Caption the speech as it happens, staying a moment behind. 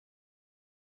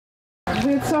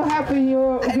We're so happy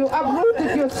you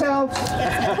uprooted yourselves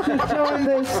to join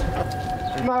this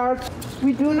march.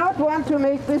 We do not want to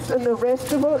make this an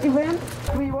arrestable event.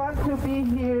 We want to be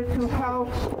here to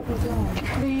help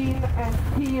clean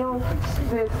and heal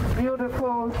this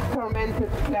beautiful, tormented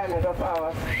planet of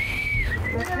ours.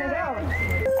 Let's get out.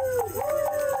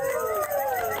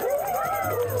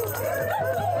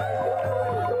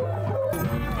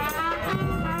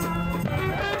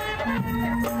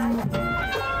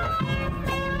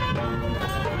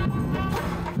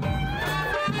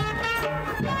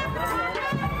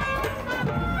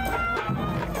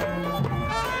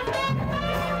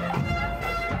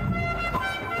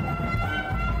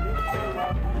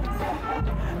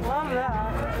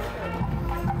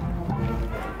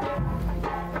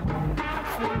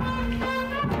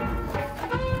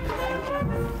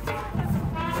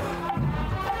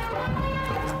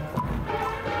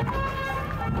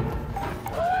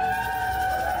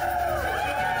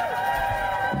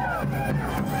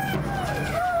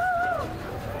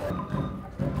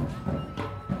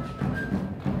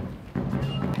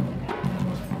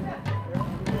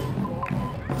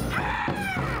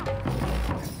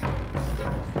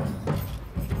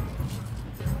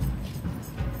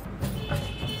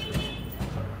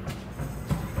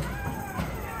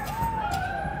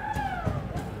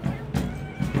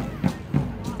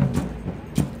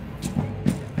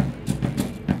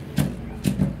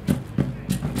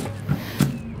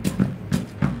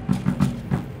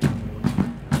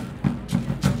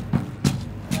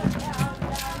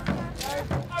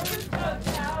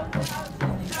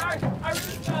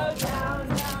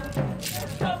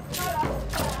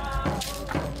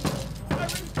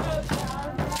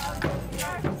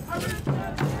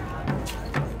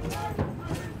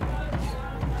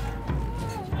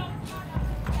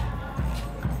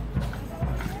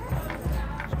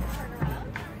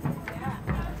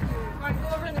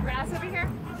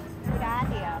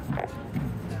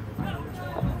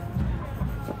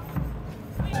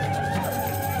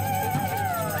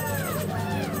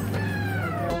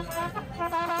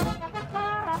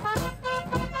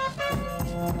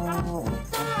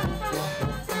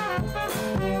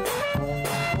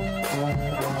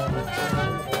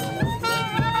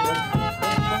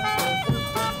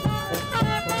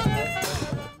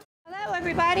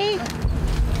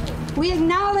 We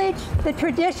acknowledge the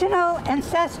traditional,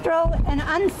 ancestral, and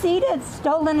unceded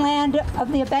stolen land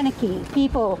of the Abenaki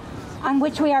people on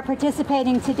which we are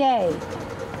participating today.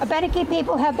 Abenaki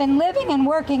people have been living and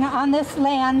working on this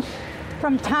land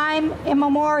from time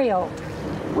immemorial.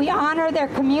 We honor their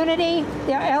community,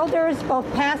 their elders, both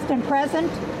past and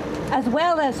present, as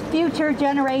well as future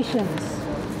generations.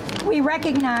 We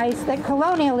recognize that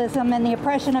colonialism and the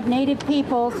oppression of Native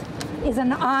peoples is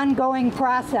an ongoing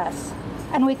process,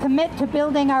 and we commit to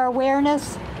building our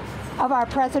awareness of our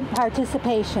present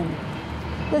participation.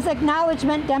 This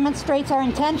acknowledgement demonstrates our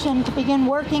intention to begin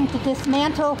working to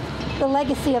dismantle the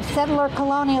legacy of settler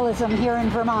colonialism here in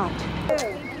Vermont.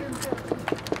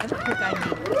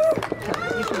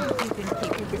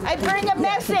 I bring a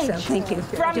message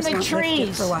from the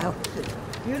trees.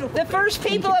 The first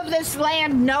people of this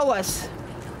land know us,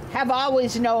 have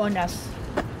always known us.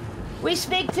 We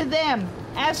speak to them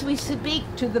as we speak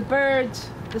to the birds,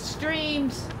 the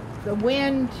streams, the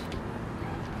wind.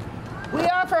 We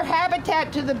offer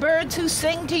habitat to the birds who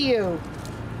sing to you.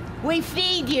 We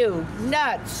feed you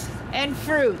nuts and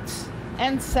fruits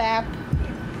and sap.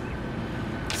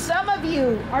 Some of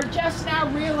you are just now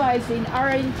realizing our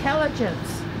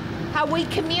intelligence, how we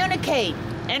communicate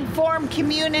and form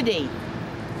community.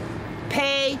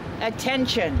 Pay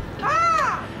attention.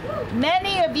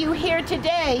 Many of you here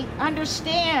today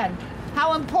understand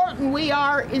how important we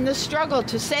are in the struggle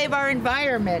to save our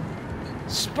environment.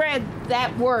 Spread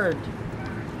that word.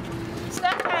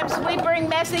 Sometimes we bring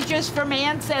messages from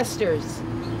ancestors.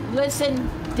 Listen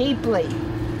deeply.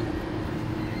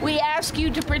 We ask you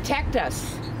to protect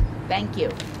us. Thank you.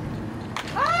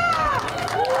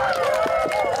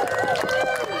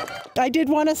 I did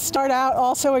want to start out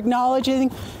also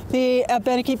acknowledging the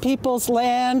Abenaki people's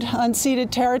land, unceded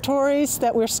territories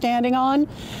that we're standing on,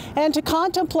 and to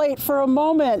contemplate for a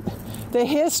moment the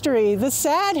history, the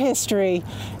sad history,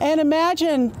 and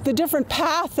imagine the different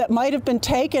path that might have been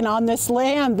taken on this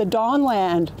land, the Dawn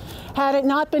Land, had it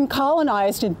not been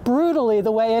colonized and brutally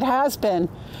the way it has been.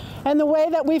 And the way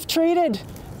that we've treated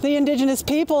the indigenous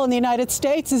people in the United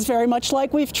States is very much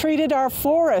like we've treated our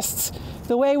forests.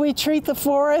 The way we treat the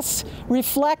forests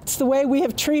reflects the way we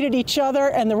have treated each other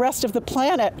and the rest of the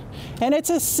planet. And it's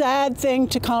a sad thing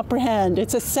to comprehend.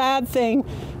 It's a sad thing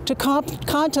to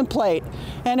contemplate.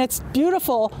 And it's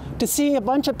beautiful to see a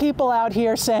bunch of people out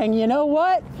here saying, you know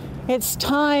what? It's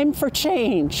time for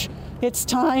change. It's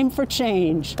time for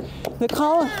change. The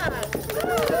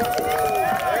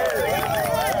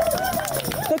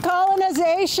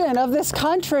colonization of this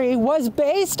country was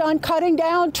based on cutting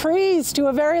down trees to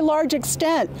a very large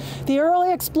extent. The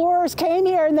early explorers came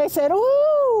here and they said,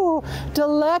 ooh,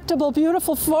 delectable,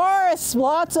 beautiful forests,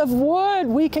 lots of wood.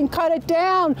 We can cut it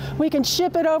down. We can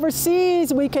ship it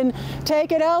overseas. We can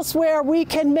take it elsewhere. We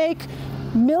can make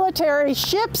military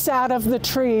ships out of the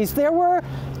trees. There were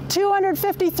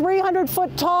 250, 300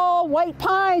 foot tall white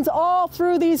pines all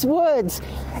through these woods.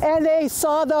 And they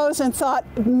saw those and thought,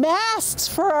 masts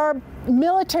for our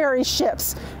military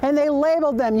ships. And they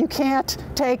labeled them. You can't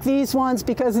take these ones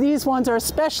because these ones are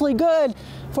especially good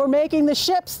for making the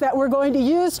ships that we're going to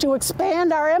use to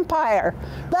expand our empire.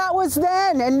 That was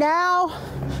then, and now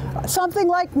something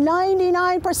like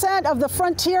 99% of the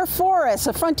frontier forests,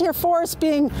 a frontier forest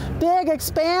being big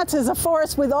expanses, a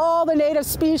forest with all the native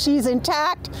species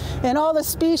intact and all the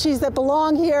species that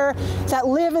belong here that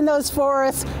live in those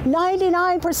forests,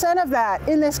 99% of that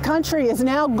in this country is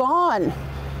now gone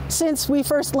since we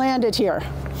first landed here.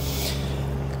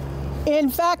 In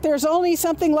fact, there's only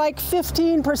something like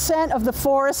 15% of the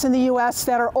forests in the US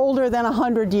that are older than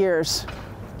 100 years.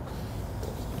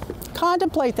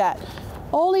 Contemplate that.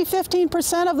 Only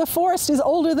 15% of the forest is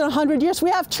older than 100 years.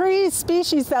 We have trees,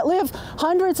 species that live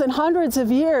hundreds and hundreds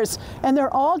of years, and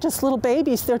they're all just little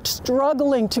babies. They're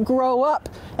struggling to grow up,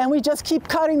 and we just keep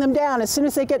cutting them down. As soon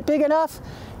as they get big enough,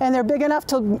 and they're big enough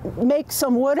to make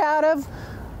some wood out of,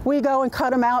 we go and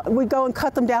cut them out, we go and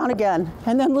cut them down again.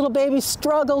 And then little babies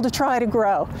struggle to try to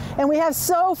grow. And we have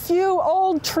so few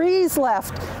old trees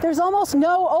left. There's almost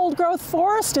no old growth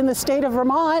forest in the state of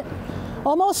Vermont.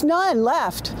 Almost none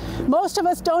left. Most of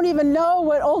us don't even know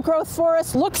what old growth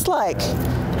forest looks like.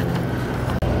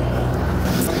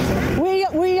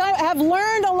 We have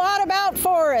learned a lot about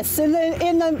forests in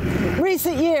the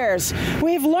recent years.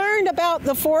 We've learned about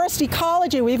the forest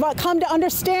ecology. We've come to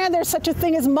understand there's such a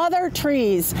thing as mother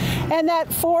trees, and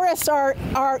that forests are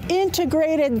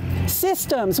integrated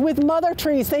systems with mother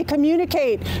trees. They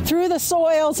communicate through the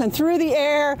soils and through the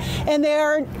air, and they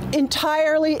are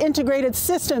entirely integrated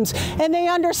systems. And they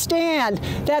understand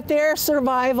that their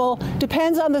survival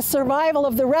depends on the survival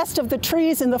of the rest of the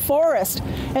trees in the forest.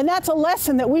 And that's a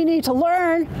lesson that we need to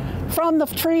learn from the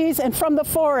trees and from the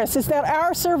forest, is that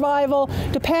our survival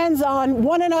depends on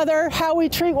one another, how we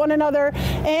treat one another,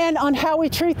 and on how we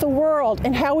treat the world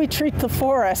and how we treat the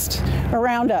forest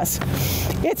around us.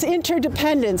 It's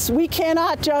interdependence. We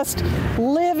cannot just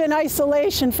live in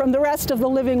isolation from the rest of the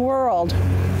living world.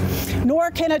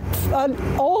 Nor can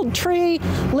an old tree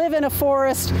live in a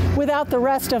forest without the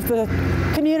rest of the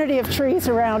community of trees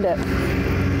around it.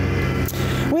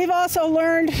 We've also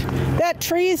learned that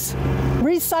trees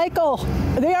recycle.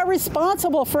 They are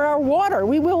responsible for our water.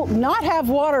 We will not have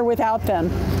water without them.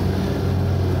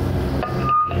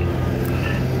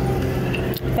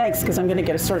 Thanks, because I'm going to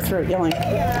get a sore throat yelling.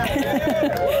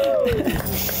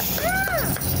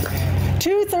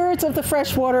 2/3 of the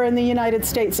fresh water in the United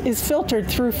States is filtered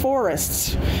through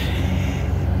forests.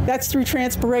 That's through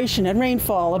transpiration and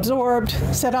rainfall, absorbed,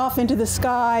 set off into the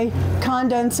sky,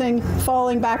 condensing,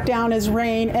 falling back down as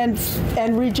rain, and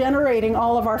regenerating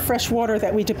all of our fresh water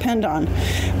that we depend on.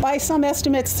 By some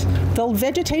estimates, the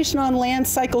vegetation on land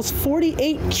cycles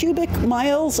 48 cubic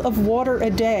miles of water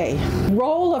a day.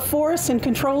 Role of forests in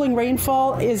controlling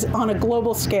rainfall is on a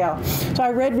global scale. So I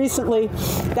read recently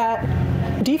that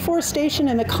deforestation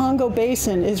in the Congo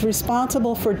Basin is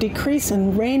responsible for decrease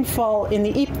in rainfall in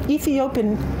the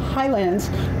Ethiopian highlands,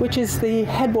 which is the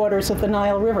headwaters of the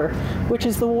Nile River, which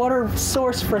is the water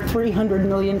source for 300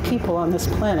 million people on this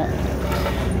planet.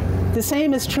 The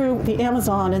same is true of the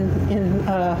Amazon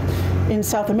in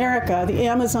South America. The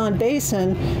Amazon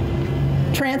Basin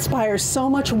transpires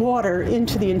so much water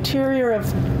into the interior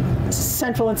of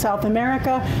Central and South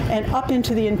America and up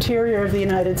into the interior of the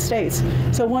United States.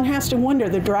 So one has to wonder,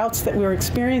 the droughts that we're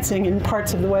experiencing in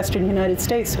parts of the western United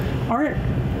States aren't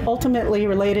ultimately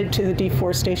related to the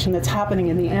deforestation that's happening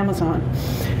in the Amazon.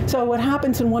 So what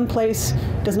happens in one place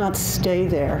does not stay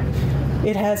there.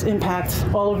 It has impacts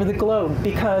all over the globe,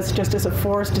 because just as a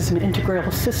forest is an integral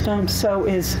system, so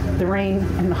is the rain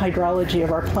and the hydrology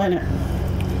of our planet.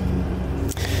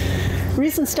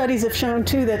 Recent studies have shown,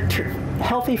 too, that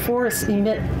healthy forests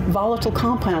emit volatile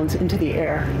compounds into the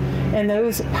air, and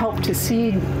those help to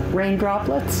seed rain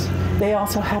droplets. They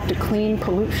also help to clean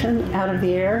pollution out of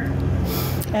the air.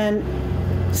 And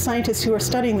scientists who are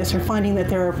studying this are finding that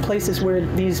there are places where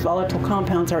these volatile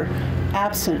compounds are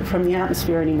absent from the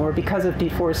atmosphere anymore because of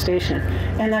deforestation,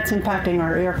 and that's impacting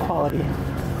our air quality.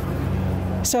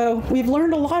 So we've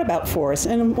learned a lot about forests,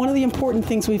 and one of the important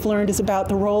things we've learned is about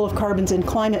the role of carbons in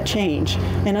climate change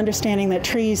and understanding that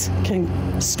trees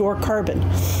can store carbon.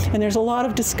 And there's a lot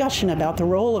of discussion about the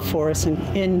role of forests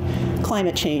in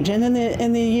climate change. And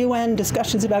in the UN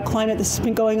discussions about climate, this has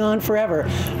been going on forever.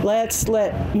 Let's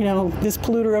let, this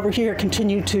polluter over here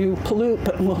continue to pollute,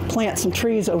 but we'll plant some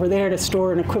trees over there to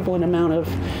store an equivalent amount of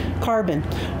carbon.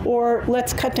 Or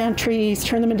let's cut down trees,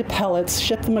 turn them into pellets,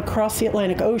 ship them across the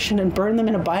Atlantic Ocean and burn them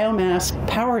in a biomass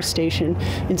power station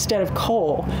instead of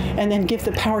coal, and then give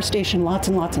the power station lots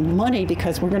and lots of money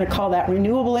because we're going to call that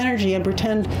renewable energy and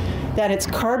pretend that it's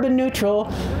carbon neutral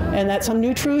and that some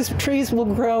new trees will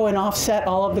grow and offset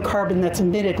all of the carbon that's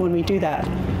emitted when we do that.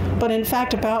 But in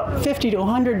fact, about 50 to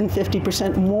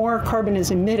 150% more carbon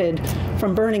is emitted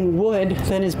from burning wood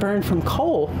than is burned from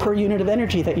coal per unit of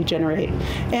energy that you generate.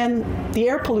 And the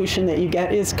air pollution that you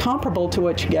get is comparable to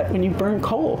what you get when you burn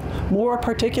coal. More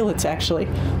particulates, actually,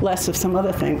 less of some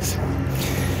other things.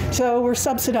 So we're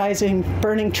subsidizing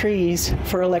burning trees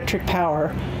for electric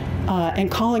power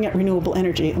and calling it renewable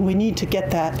energy. And we need to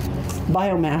get that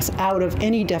biomass out of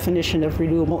any definition of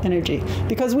renewable energy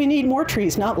because we need more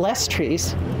trees, not less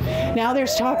trees. Now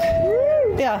there's talk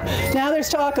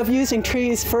of using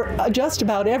trees for just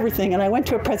about everything. And I went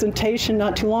to a presentation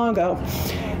not too long ago.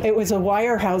 It was a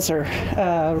Weyerhaeuser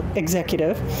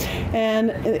executive. And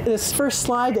this first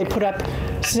slide they put up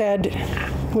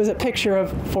was a picture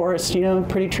of forest,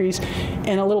 pretty trees,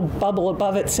 and a little bubble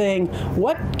above it saying,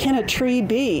 "What can a tree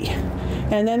be?"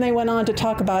 And then they went on to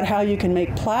talk about how you can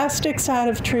make plastics out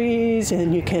of trees,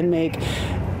 and you can make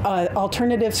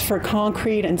alternatives for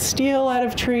concrete and steel out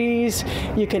of trees.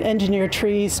 You can engineer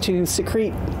trees to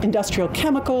secrete industrial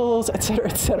chemicals, et cetera,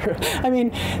 et cetera. I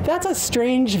mean, that's a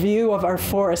strange view of our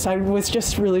forests. I was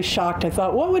just really shocked. I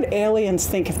thought, what would aliens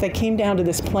think if they came down to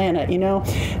this planet,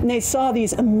 And they saw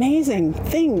these amazing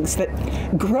things that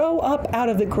grow up out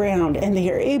of the ground, and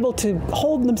they are able to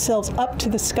hold themselves up to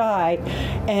the sky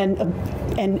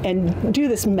and do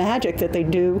this magic that they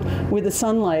do with the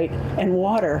sunlight and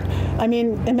water. I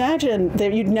mean, imagine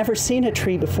that you'd never seen a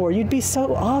tree before. You'd be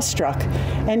so awestruck.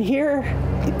 And here,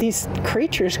 these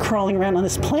creatures crawling around on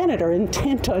this planet are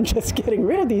intent on just getting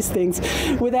rid of these things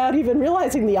without even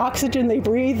realizing the oxygen they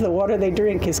breathe, the water they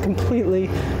drink is completely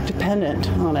dependent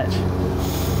on it.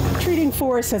 Treating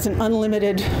forests as an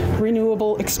unlimited,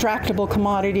 renewable, extractable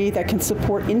commodity that can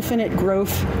support infinite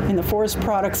growth in the forest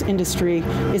products industry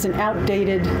is an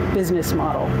outdated business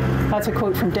model. That's a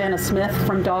quote from Dana Smith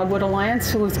from Dogwood Alliance,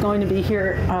 who is going to be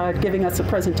here giving us a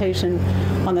presentation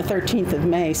on the 13th of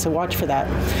May, so watch for that.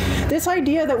 This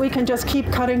idea that we can just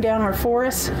keep cutting down our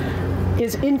forests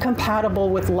is incompatible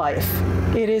with life.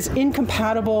 It is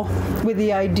incompatible with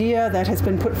the idea that has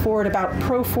been put forward about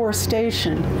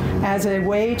proforestation as a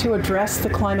way to address the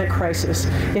climate crisis.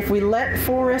 If we let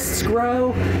forests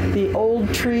grow, the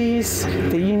old trees,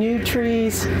 the new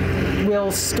trees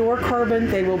will store carbon,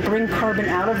 they will bring carbon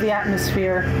out of the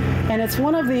atmosphere, and it's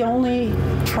one of the only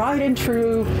tried and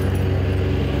true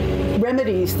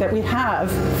remedies that we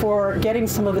have for getting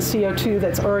some of the CO2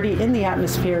 that's already in the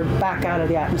atmosphere back out of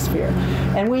the atmosphere.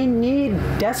 And we need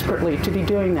desperately to be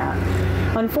doing that.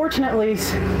 Unfortunately,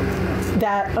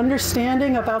 that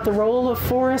understanding about the role of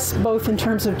forests, both in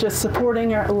terms of just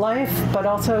supporting our life, but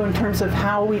also in terms of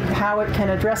how it can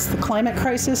address the climate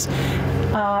crisis,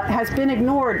 has been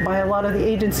ignored by a lot of the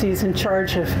agencies in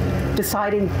charge of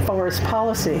deciding forest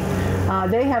policy.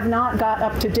 They have not got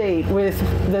up to date with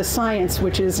the science,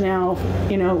 which is now,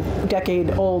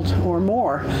 decade old or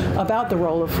more, about the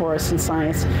role of forests in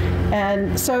science.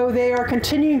 And so they are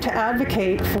continuing to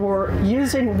advocate for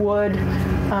using wood,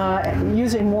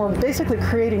 basically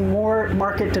creating more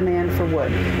market demand for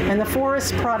wood. And the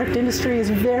forest product industry is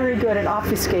very good at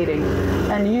obfuscating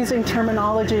and using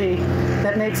terminology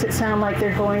that makes it sound like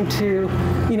they're going to,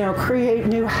 create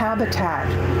new habitat,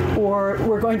 or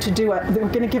we're going to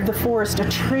give the forest a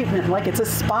treatment, like it's a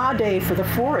spa day for the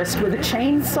forest with a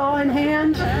chainsaw in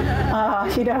hand,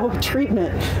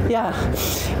 treatment.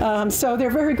 Yeah. So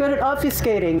they're very good at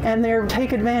obfuscating, and they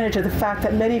take advantage of the fact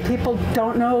that many people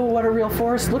don't know what a real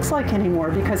forest looks like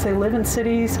anymore because they live in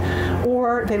cities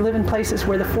or they live in places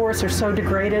where the forests are so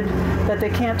degraded that they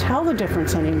can't tell the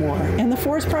difference anymore. And the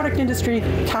forest product industry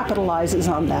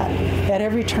capitalizes on that at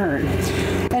every turn.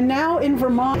 And now in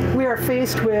Vermont, we are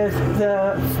faced with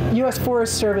the U.S.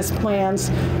 Forest Service plans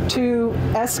to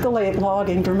escalate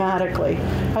logging dramatically.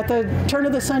 At the turn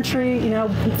of the century,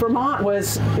 Vermont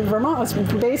was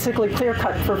basically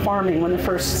clear-cut for farming when the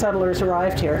first settlers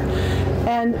arrived here.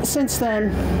 And since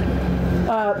then,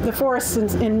 the forests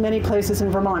in many places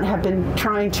in Vermont have been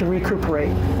trying to recuperate.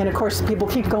 And of course, people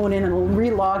keep going in and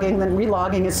re-logging, then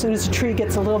re-logging as soon as a tree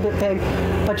gets a little bit big.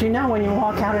 But you know, when you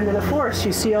walk out into the forest,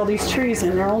 you see all these trees,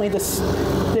 and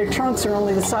their trunks are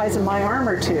only the size of my arm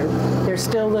or two. They're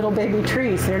still little baby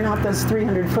trees. They're not those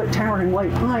 300-foot towering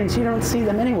white pines. You don't see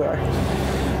them anywhere.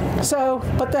 So,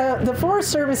 but the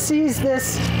Forest Service sees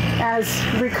this as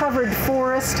recovered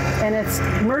forest, and it's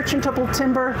merchantable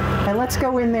timber, and let's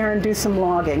go in there and do some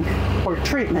logging or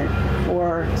treatment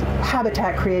or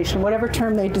habitat creation, whatever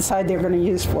term they decide they're going to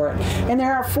use for it. And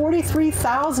there are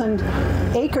 43,000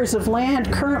 acres of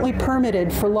land currently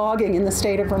permitted for logging in the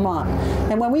state of Vermont.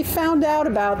 And when we found out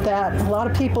about that, a lot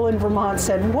of people in Vermont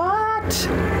said, "What?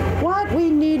 What? We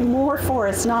need more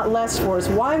forests, not less forests.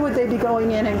 Why would they be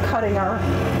going in and cutting our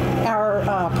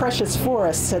precious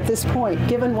forests at this point,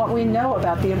 given what we know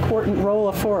about the important role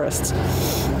of forests?"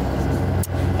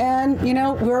 And you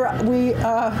know, we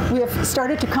have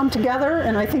started to come together,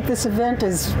 and I think this event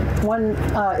is one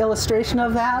illustration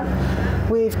of that.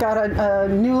 We've got a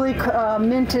newly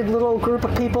minted little group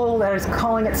of people that is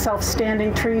calling itself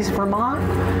Standing Trees Vermont,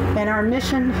 and our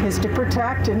mission is to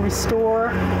protect and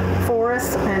restore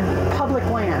forests and public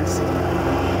lands.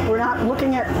 We're not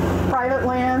looking at private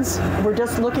lands, we're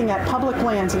just looking at public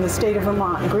lands in the state of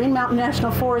Vermont. Green Mountain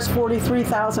National Forest,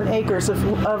 43,000 acres of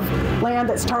land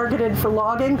that's targeted for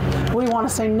logging. We want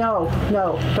to say no,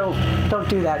 don't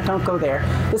do that, don't go there.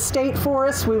 The state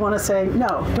forests, we want to say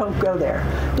no, don't go there.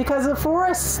 Because the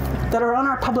forests that are on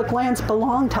our public lands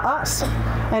belong to us.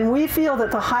 And we feel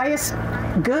that the highest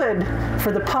good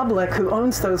for the public who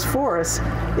owns those forests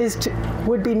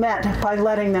would be met by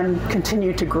letting them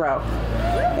continue to grow.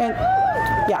 And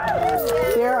yeah,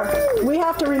 we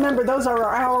have to remember those are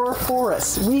our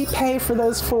forests. We pay for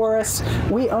those forests.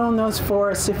 We own those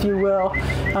forests, if you will.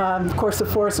 Of course, the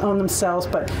forests own themselves,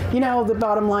 but you know, the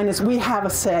bottom line is we have a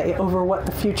say over what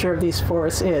the future of these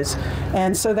forests is.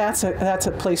 And so that's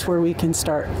a place where we can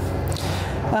start.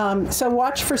 So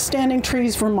watch for Standing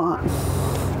Trees Vermont.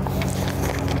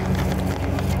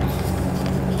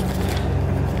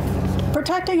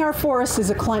 Protecting our forests is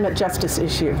a climate justice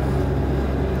issue.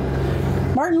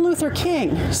 Martin Luther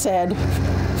King said,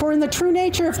 "For in the true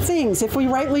nature of things, if we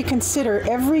rightly consider,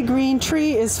 every green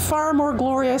tree is far more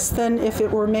glorious than if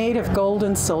it were made of gold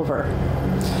and silver."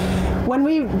 When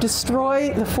we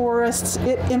destroy the forests,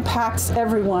 it impacts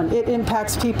everyone. It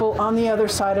impacts people on the other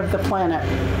side of the planet.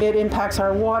 It impacts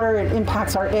our water, it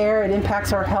impacts our air, it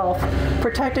impacts our health.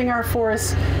 Protecting our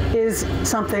forests is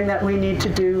something that we need to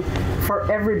do for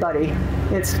everybody.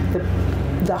 It's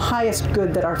the highest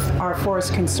good that our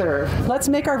forests can serve. Let's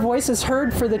make our voices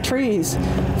heard for the trees,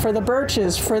 for the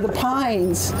birches, for the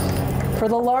pines, for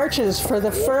the larches, for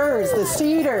the firs, the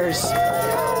cedars,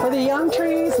 for the young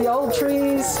trees, the old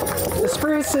trees, the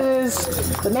spruces,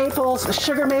 the maples, the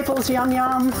sugar maples, yum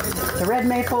yum, the red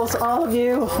maples, all of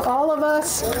you, all of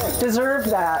us deserve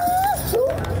that.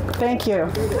 Thank you.